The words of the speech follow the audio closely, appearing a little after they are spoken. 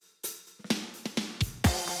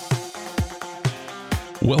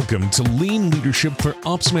Welcome to Lean Leadership for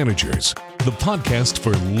Ops Managers, the podcast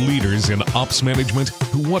for leaders in ops management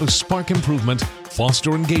who want to spark improvement,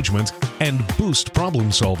 foster engagement, and boost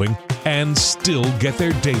problem solving, and still get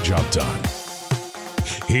their day job done.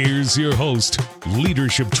 Here's your host,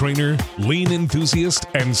 leadership trainer, lean enthusiast,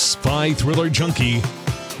 and spy thriller junkie,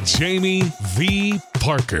 Jamie V.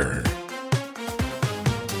 Parker.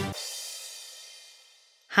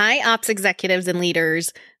 Hi, ops executives and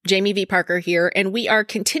leaders. Jamie V. Parker here, and we are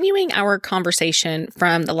continuing our conversation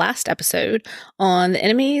from the last episode on the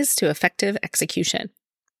enemies to effective execution.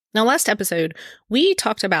 Now, last episode, we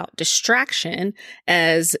talked about distraction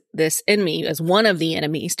as this enemy, as one of the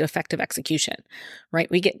enemies to effective execution, right?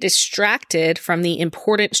 We get distracted from the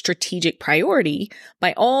important strategic priority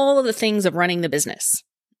by all of the things of running the business.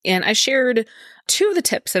 And I shared two of the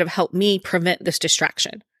tips that have helped me prevent this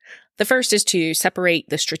distraction. The first is to separate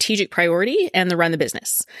the strategic priority and the run the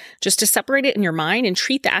business, just to separate it in your mind and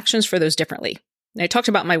treat the actions for those differently. I talked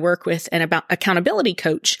about my work with an accountability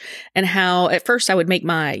coach and how at first I would make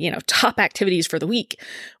my, top activities for the week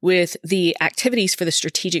with the activities for the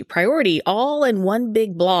strategic priority all in one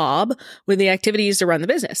big blob with the activities to run the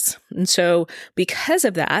business. And so because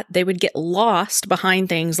of that, they would get lost behind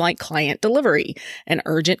things like client delivery and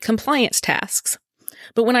urgent compliance tasks.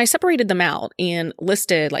 But when I separated them out and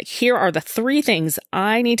listed, here are the 3 things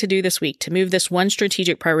I need to do this week to move this one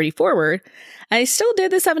strategic priority forward, I still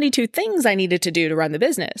did the 72 things I needed to do to run the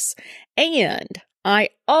business. And I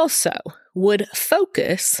also would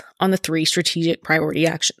focus on the 3 strategic priority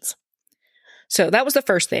actions. So that was the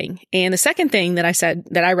first thing. And the second thing that I said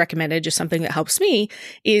that I recommended, just something that helps me,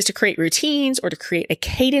 is to create routines or to create a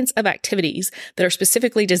cadence of activities that are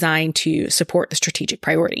specifically designed to support the strategic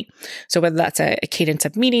priority. So whether that's a cadence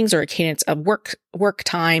of meetings or a cadence of work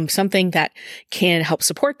time, something that can help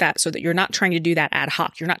support that so that you're not trying to do that ad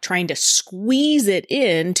hoc. You're not trying to squeeze it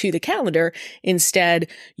into the calendar. Instead,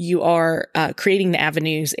 you are creating the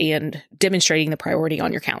avenues and demonstrating the priority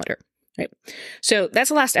on your calendar. Right. So that's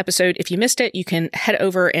the last episode. If you missed it, you can head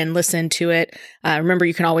over and listen to it. Remember,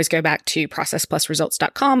 you can always go back to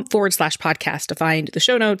processplusresults.com/podcast to find the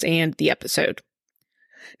show notes and the episode.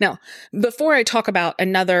 Now, before I talk about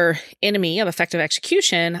another enemy of effective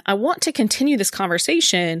execution, I want to continue this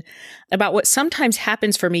conversation about what sometimes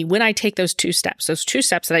happens for me when I take those 2 steps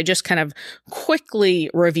that I just kind of quickly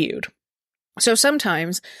reviewed. So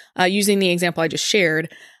sometimes, using the example I just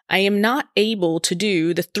shared, I am not able to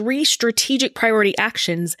do the 3 strategic priority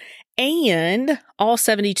actions and all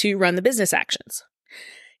 72 run the business actions.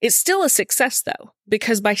 It's still a success though,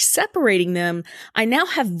 because by separating them, I now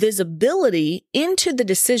have visibility into the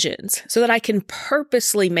decisions so that I can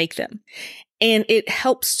purposely make them. And it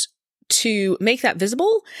helps to make that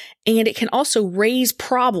visible, and it can also raise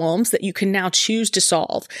problems that you can now choose to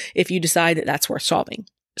solve if you decide that that's worth solving.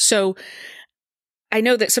 So I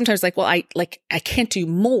know that sometimes I can't do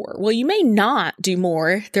more. Well, you may not do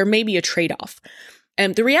more. There may be a trade-off.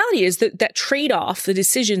 And the reality is that trade-off, the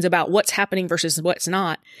decisions about what's happening versus what's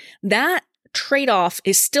not, that trade-off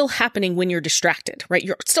is still happening when you're distracted, right?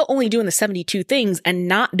 You're still only doing the 72 things and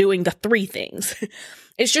not doing the 3 things.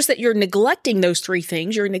 It's just that you're neglecting those 3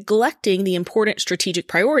 things. You're neglecting the important strategic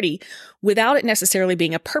priority without it necessarily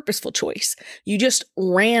being a purposeful choice. You just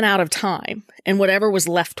ran out of time, and whatever was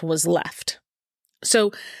left was left.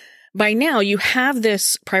 So by now you have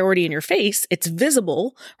this priority in your face. It's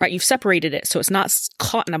visible, right? You've separated it so it's not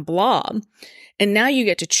caught in a blob. And now you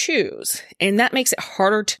get to choose. And that makes it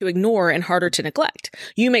harder to ignore and harder to neglect.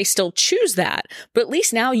 You may still choose that, but at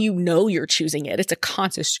least now you know you're choosing it. It's a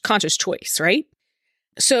conscious choice, right?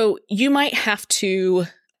 So you might have to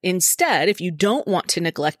instead, if you don't want to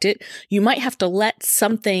neglect it, you might have to let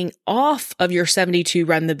something off of your 72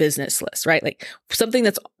 run the business list, right? Like something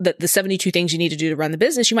that's the 72 things you need to do to run the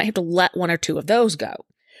business, you might have to let 1 or 2 of those go.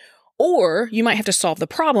 Or you might have to solve the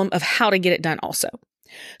problem of how to get it done also.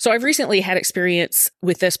 So I've recently had experience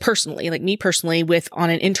with this personally, on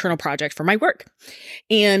an internal project for my work.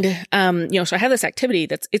 And, so I have this activity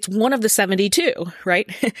it's one of the 72, right?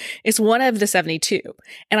 It's one of the 72.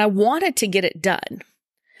 And I wanted to get it done.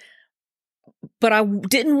 But I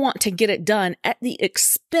didn't want to get it done at the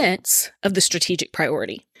expense of the strategic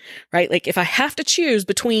priority, right? Like if I have to choose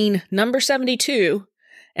between number 72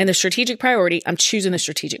 and the strategic priority, I'm choosing the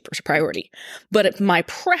strategic priority. But my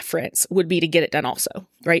preference would be to get it done also,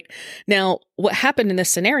 right? Now, what happened in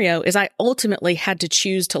this scenario is I ultimately had to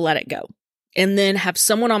choose to let it go and then have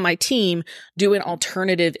someone on my team do an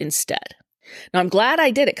alternative instead. Now, I'm glad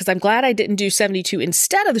I did it because I'm glad I didn't do 72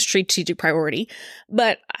 instead of the strategic priority,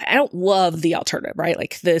 but I don't love the alternative, right?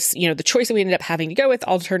 Like this, the choice that we ended up having to go with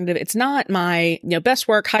alternative, it's not my, best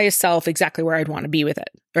work, highest self, exactly where I'd want to be with it,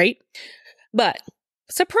 right? But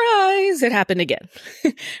surprise, it happened again,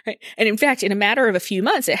 right? And in fact, in a matter of a few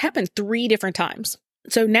months, it happened 3 different times.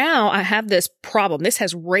 So now I have this problem. This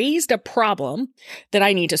has raised a problem that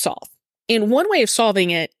I need to solve. And one way of solving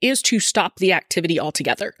it is to stop the activity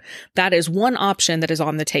altogether. That is one option that is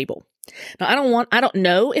on the table. Now, I don't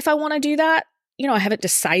know if I want to do that. I haven't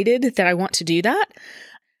decided that I want to do that,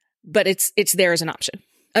 but it's there as an option.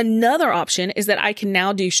 Another option is that I can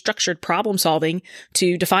now do structured problem solving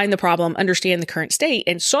to define the problem, understand the current state,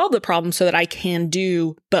 and solve the problem so that I can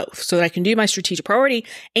do both, so that I can do my strategic priority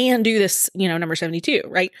and do this, number 72,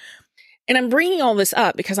 right? And I'm bringing all this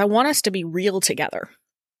up because I want us to be real together.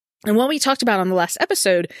 And what we talked about on the last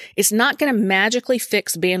episode is not going to magically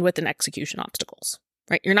fix bandwidth and execution obstacles,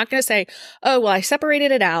 right? You're not going to say, oh, well, I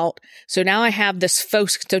separated it out. So now I have this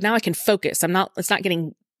so now I can focus. It's not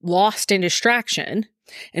getting lost in distraction.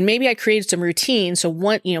 And maybe I created some routine. So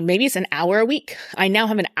maybe it's an hour a week. I now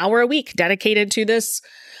have an hour a week dedicated to this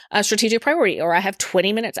strategic priority, or I have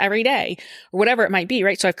 20 minutes every day or whatever it might be,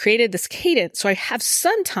 right? So I've created this cadence. So I have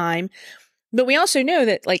some time, but we also know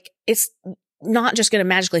that it's not just going to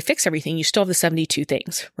magically fix everything. You still have the 72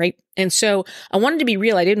 things, right? And so I wanted to be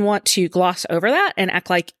real. I didn't want to gloss over that and act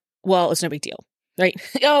like, well, it's no big deal, right?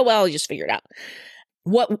 Oh, well, you just figure it out.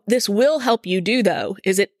 What this will help you do, though,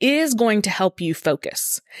 is it is going to help you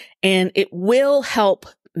focus, and it will help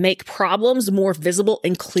make problems more visible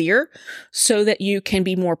and clear so that you can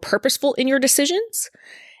be more purposeful in your decisions.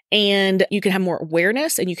 And you can have more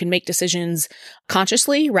awareness and you can make decisions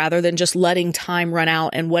consciously rather than just letting time run out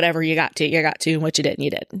and whatever you got to, and what you didn't, you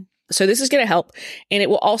did. So this is going to help. And it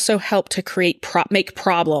will also help to make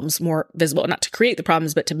problems more visible, not to create the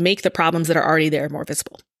problems, but to make the problems that are already there more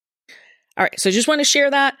visible. All right. So I just want to share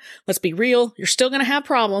that. Let's be real. You're still going to have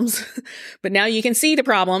problems, but now you can see the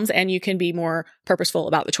problems and you can be more purposeful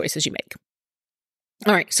about the choices you make.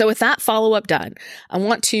 All right. So with that follow-up done, I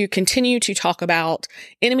want to continue to talk about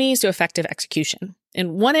enemies to effective execution.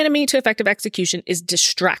 And one enemy to effective execution is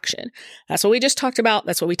distraction. That's what we just talked about.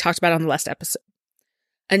 That's what we talked about on the last episode.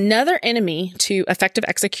 Another enemy to effective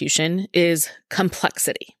execution is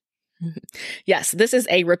complexity. Yes, this is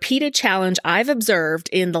a repeated challenge I've observed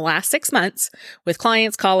in the last 6 months with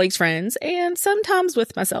clients, colleagues, friends, and sometimes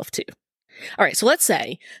with myself too. All right, so let's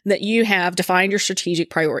say that you have defined your strategic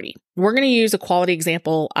priority. We're going to use a quality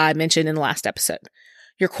example I mentioned in the last episode.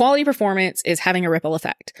 Your quality performance is having a ripple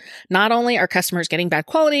effect. Not only are customers getting bad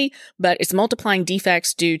quality, but it's multiplying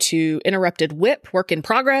defects due to interrupted WIP, work in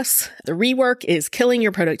progress. The rework is killing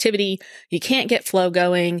your productivity. You can't get flow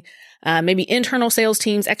going. Maybe internal sales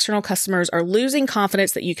teams, external customers are losing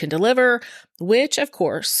confidence that you can deliver, which of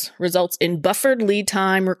course results in buffered lead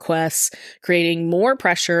time requests, creating more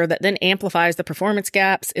pressure that then amplifies the performance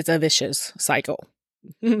gaps. It's a vicious cycle.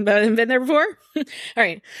 Been there before? All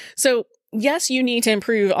right. So yes, you need to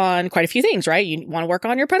improve on quite a few things, right? You want to work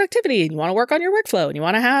on your productivity and you want to work on your workflow and you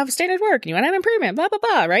want to have standard work and you want to have improvement, blah, blah,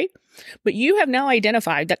 blah, right? But you have now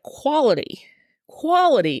identified that quality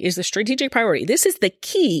is the strategic priority. This is the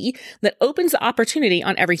key that opens the opportunity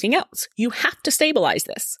on everything else. You have to stabilize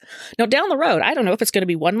this. Now, down the road, I don't know if it's going to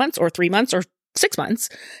be 1 month or 3 months or 6 months.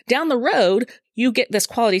 Down the road, you get this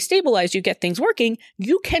quality stabilized, you get things working,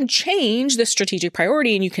 you can change the strategic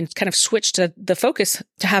priority and you can kind of switch to the focus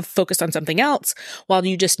to have focus on something else while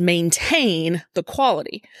you just maintain the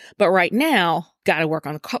quality. But right now, got to work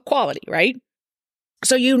on quality, right?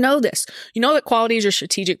 So you know this. You know that quality is your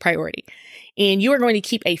strategic priority. And you are going to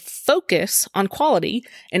keep a focus on quality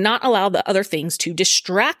and not allow the other things to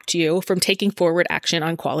distract you from taking forward action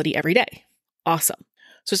on quality every day. Awesome.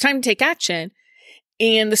 So it's time to take action.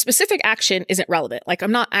 And the specific action isn't relevant. Like,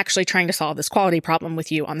 I'm not actually trying to solve this quality problem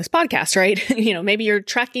with you on this podcast, right? Maybe you're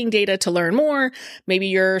tracking data to learn more. Maybe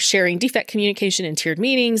you're sharing defect communication in tiered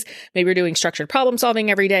meetings. Maybe you're doing structured problem solving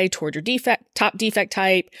every day toward your top defect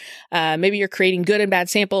type. Maybe you're creating good and bad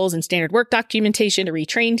samples and standard work documentation to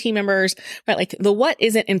retrain team members, right? Like, the what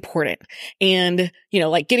isn't important. And,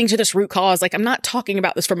 like getting to this root cause, like, I'm not talking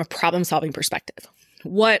about this from a problem solving perspective.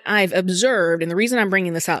 What I've observed, and the reason I'm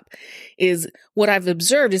bringing this up is I've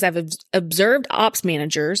observed ops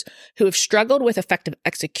managers who have struggled with effective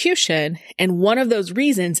execution. And one of those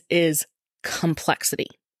reasons is complexity.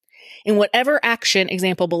 In whatever action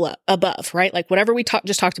example above, right? Like whatever we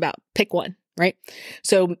just talked about, pick one, right?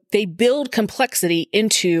 So they build complexity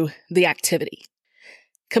into the activity.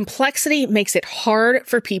 Complexity makes it hard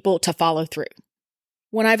for people to follow through.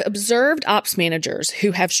 When I've observed ops managers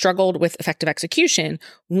who have struggled with effective execution,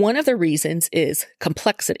 one of the reasons is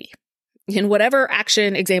complexity. In whatever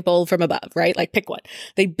action example from above, right? Like pick one.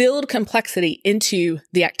 They build complexity into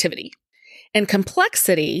the activity. And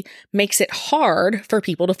complexity makes it hard for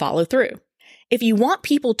people to follow through. If you want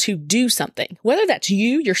people to do something, whether that's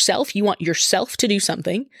you want yourself to do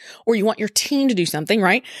something, or you want your team to do something,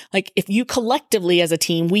 right? Like if you collectively as a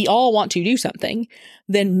team, we all want to do something,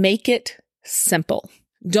 then make it simple.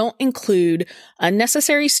 Don't include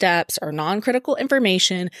unnecessary steps or non-critical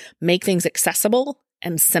information. Make things accessible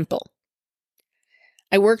and simple.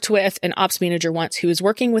 I worked with an ops manager once who was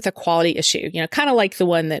working with a quality issue, kind of like the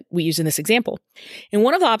one that we use in this example. And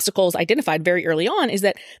one of the obstacles identified very early on is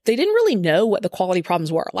that they didn't really know what the quality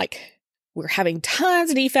problems were. Like we're having tons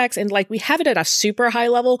of defects and like we have it at a super high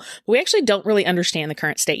level, but we actually don't really understand the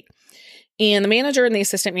current state. And the manager and the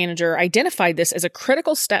assistant manager identified this as a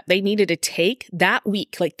critical step they needed to take that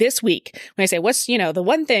week, like this week. When I say, what's, the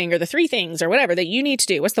one thing or the three things or whatever that you need to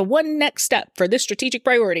do? What's the one next step for this strategic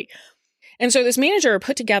priority? And so this manager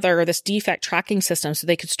put together this defect tracking system so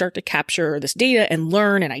they could start to capture this data and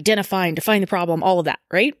learn and identify and define the problem, all of that,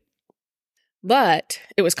 right? But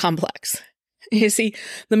it was complex. You see,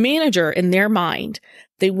 the manager in their mind,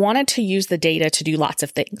 they wanted to use the data to do lots of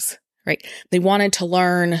things, right? They wanted to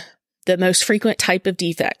learn the most frequent type of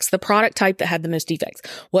defects, the product type that had the most defects,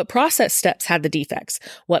 what process steps had the defects,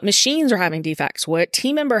 what machines are having defects, what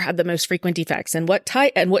team member had the most frequent defects, and what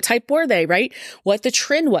type were they, right? What the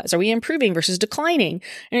trend was. Are we improving versus declining?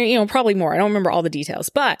 And, probably more. I don't remember all the details,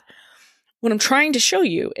 but what I'm trying to show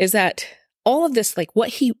you is that all of this, like what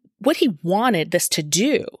he wanted this to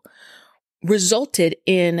do resulted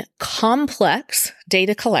in complex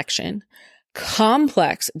data collection,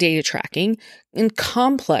 complex data tracking, and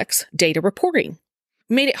complex data reporting.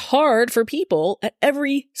 Made it hard for people at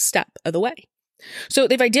every step of the way. So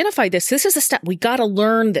they've identified this. This is a step. We got to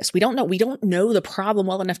learn this. We don't know the problem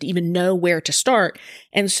well enough to even know where to start.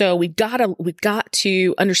 And so we've got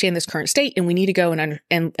to understand this current state, and we need to go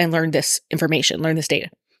and learn this information, learn this data.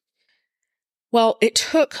 Well, it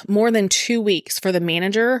took more than 2 weeks for the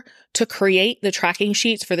manager to create the tracking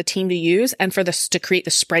sheets for the team to use and for to create the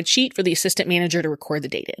spreadsheet for the assistant manager to record the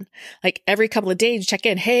data in. Like every couple of days, check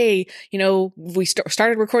in. Hey, we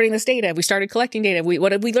started recording this data. We started collecting data.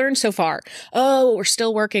 What have we learned so far? Oh, we're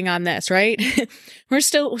still working on this, right? We're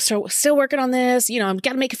still working on this. I've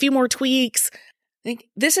got to make a few more tweaks.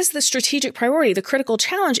 This is the strategic priority, the critical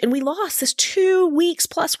challenge. And we lost this 2 weeks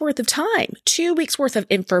plus worth of time, 2 weeks worth of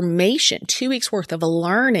information, 2 weeks worth of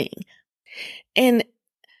learning. And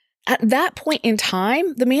at that point in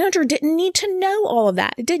time, the manager didn't need to know all of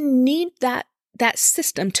that. It didn't need that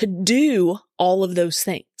system to do all of those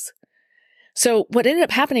things. So what ended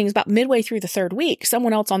up happening is about midway through the third week,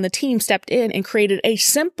 someone else on the team stepped in and created a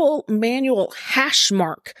simple manual hash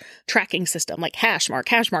mark tracking system, like hash mark,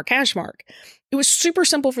 hash mark, hash mark. It was super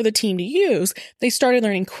simple for the team to use. They started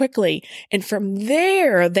learning quickly. And from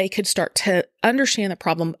there, they could start to understand the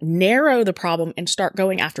problem, narrow the problem, and start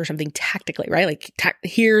going after something tactically, right? Like,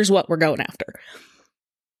 here's what we're going after.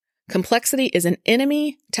 Complexity is an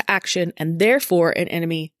enemy to action and therefore an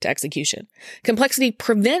enemy to execution. Complexity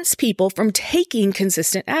prevents people from taking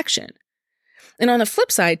consistent action. And on the flip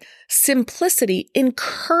side, simplicity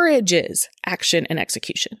encourages action and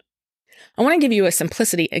execution. I want to give you a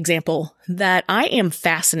simplicity example that I am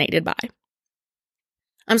fascinated by.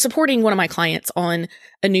 I'm supporting one of my clients on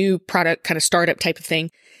a new product, kind of startup type of thing,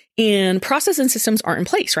 and process and systems aren't in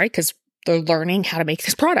place, right? Because they're learning how to make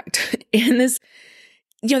this product. And this,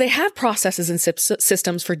 they have processes and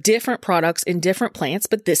systems for different products in different plants,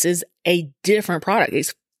 but this is a different product.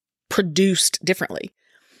 It's produced differently.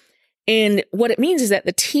 And what it means is that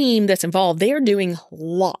the team that's involved, they are doing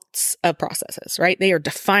lots of processes, right? They are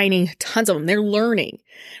defining tons of them. They're learning,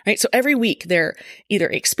 right? So every week they're either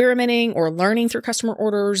experimenting or learning through customer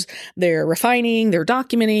orders. They're refining, they're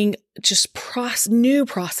documenting, just new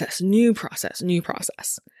process.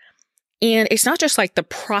 And it's not just like the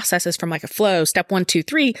processes from like a flow, step 1, 2,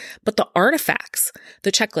 3, but the artifacts,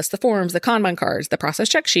 the checklists, the forms, the Kanban cards, the process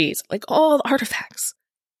check sheets, like all the artifacts.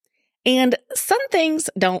 And some things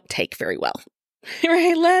don't take very well,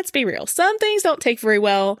 right? Let's be real. Some things don't take very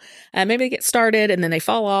well. Maybe they get started and then they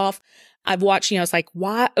fall off. I've watched, it's like,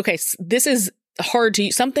 why? Okay, this is hard to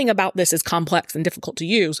use. Something about this is complex and difficult to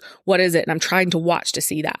use. What is it? And I'm trying to watch to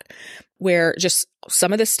see that, where just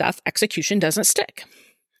some of this stuff, execution doesn't stick.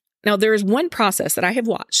 Now, there is one process that I have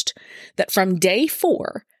watched that from day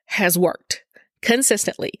 4 has worked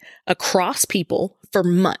consistently across people for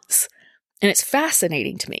months. And it's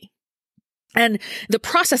fascinating to me. And the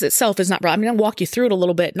process itself is not, I'm going to walk you through it a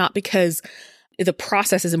little bit, not because the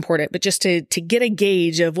process is important, but just to get a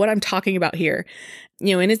gauge of what I'm talking about here,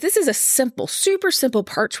 and this is a simple, super simple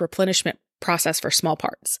parts replenishment process for small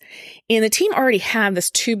parts. And the team already had this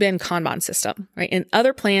 2-bin Kanban system, right? In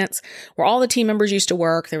other plants where all the team members used to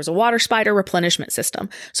work, there was a water spider replenishment system.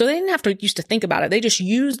 So they didn't have to used to think about it. They just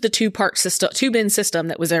used the 2-bin system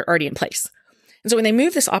that was already in place. And so when they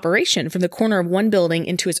moved this operation from the corner of one building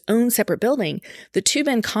into its own separate building, the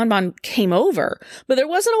 2-bin Kanban came over, but there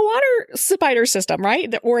wasn't a water spider system,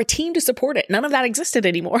 right? Or a team to support it. None of that existed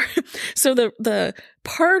anymore. So the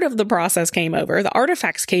part of the process came over, the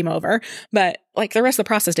artifacts came over, but like the rest of the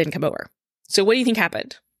process didn't come over. So what do you think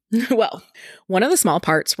happened? Well, one of the small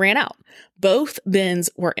parts ran out. Both bins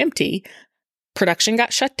were empty. Production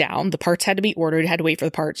got shut down. The parts had to be ordered, had to wait for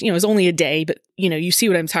the parts. It was only a day, but you see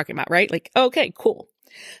what I'm talking about, right? Like, okay, cool.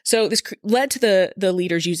 So this led to the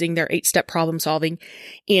leaders using their 8-step problem solving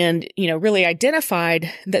and, really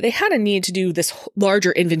identified that they had a need to do this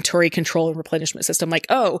larger inventory control and replenishment system. Like,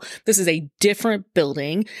 oh, this is a different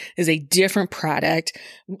building, is a different product.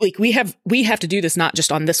 Like we have to do this not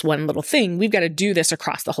just on this one little thing. We've got to do this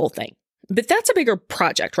across the whole thing. But that's a bigger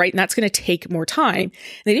project, right? And that's going to take more time.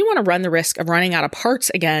 They didn't want to run the risk of running out of parts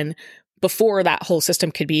again before that whole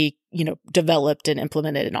system could be, developed and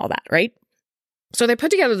implemented and all that, right? So they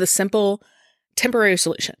put together this simple temporary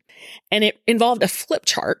solution. And it involved a flip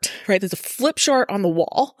chart, right? There's a flip chart on the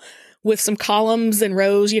wall with some columns and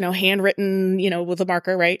rows, handwritten, with a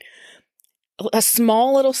marker, right? A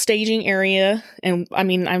small little staging area. And I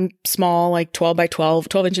mean, I'm small, like 12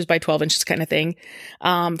 inches by 12 inches kind of thing,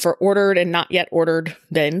 for ordered and not yet ordered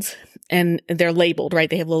bins. And they're labeled, right?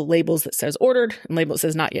 They have little labels that says ordered and label that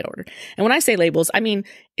says not yet ordered. And when I say labels, I mean,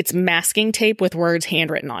 it's masking tape with words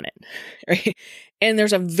handwritten on it, right? And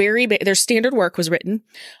there's there's standard work was written.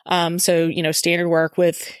 So, standard work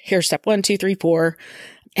with here's step 1, 2, 3, 4.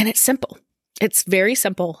 And it's simple. It's very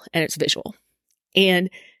simple and it's visual. And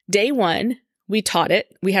day 1, we taught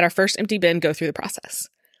it. We had our first empty bin go through the process.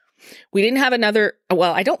 We didn't have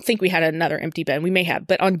I don't think we had another empty bin. We may have,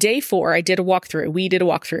 but on day 4, we did a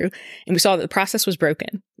walkthrough and we saw that the process was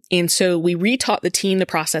broken. And so we retaught the team the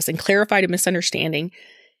process and clarified a misunderstanding.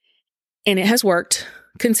 And it has worked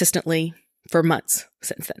consistently for months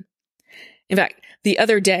since then. In fact, the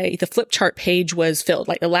other day, the flip chart page was filled,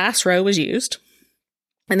 like the last row was used.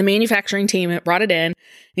 And the manufacturing team brought it in and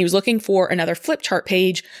he was looking for another flip chart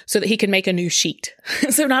page so that he could make a new sheet.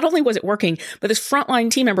 So not only was it working, but this frontline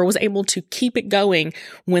team member was able to keep it going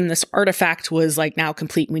when this artifact was like now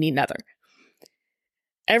complete. We need another.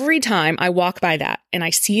 Every time I walk by that and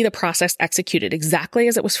I see the process executed exactly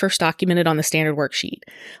as it was first documented on the standard worksheet,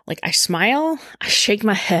 like I smile, I shake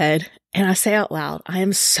my head and I say out loud, I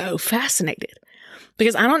am so fascinated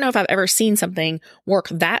because I don't know if I've ever seen something work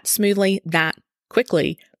that smoothly, that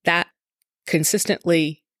quickly, that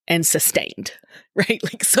consistently and sustained, right?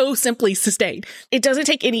 Like so simply sustained. It doesn't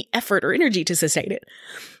take any effort or energy to sustain it.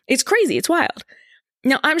 It's crazy. It's wild.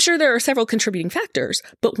 Now, I'm sure there are several contributing factors,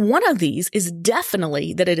 but one of these is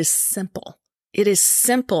definitely that it is simple. It is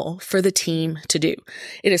simple for the team to do.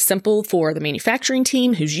 It is simple for the manufacturing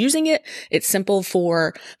team who's using it. It's simple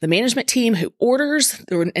for the management team who orders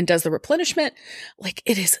and does the replenishment. Like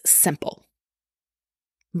it is simple.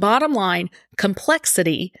 Bottom line,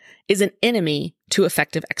 complexity is an enemy to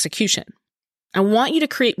effective execution. I want you to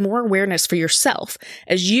create more awareness for yourself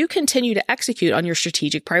as you continue to execute on your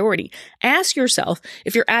strategic priority. Ask yourself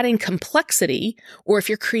if you're adding complexity or if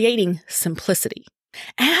you're creating simplicity.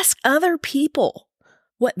 Ask other people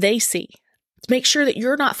what they see. Make sure that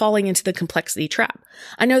you're not falling into the complexity trap.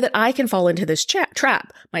 I know that I can fall into this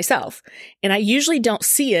trap myself, and I usually don't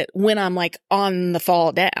see it when I'm like on the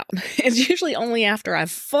fall down. It's usually only after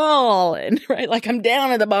I've fallen, right? Like I'm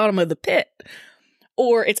down at the bottom of the pit.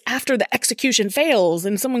 Or it's after the execution fails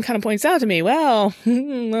and someone kind of points out to me, well,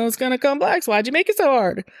 that was kind of complex. Why'd you make it so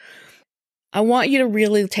hard? I want you to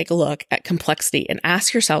really take a look at complexity and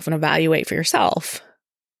ask yourself and evaluate for yourself,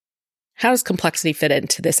 how does complexity fit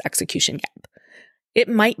into this execution gap? It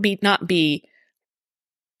might not be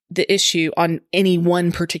the issue on any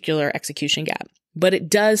one particular execution gap, but it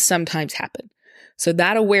does sometimes happen. So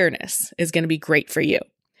that awareness is going to be great for you.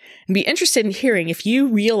 And be interested in hearing if you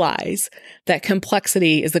realize that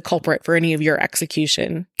complexity is the culprit for any of your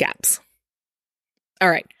execution gaps. All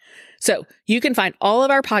right. So you can find all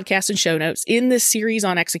of our podcasts and show notes in this series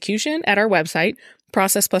on execution at our website,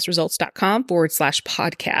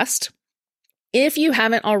 processplusresults.com/podcast. If you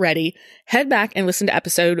haven't already, head back and listen to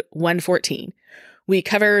episode 114. We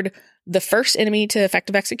covered the first enemy to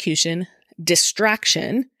effective execution,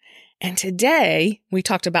 distraction. And today we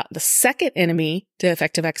talked about the second enemy to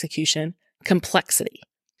effective execution, complexity.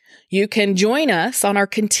 You can join us on our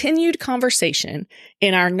continued conversation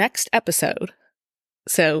in our next episode.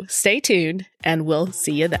 So stay tuned, and we'll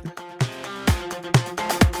see you then.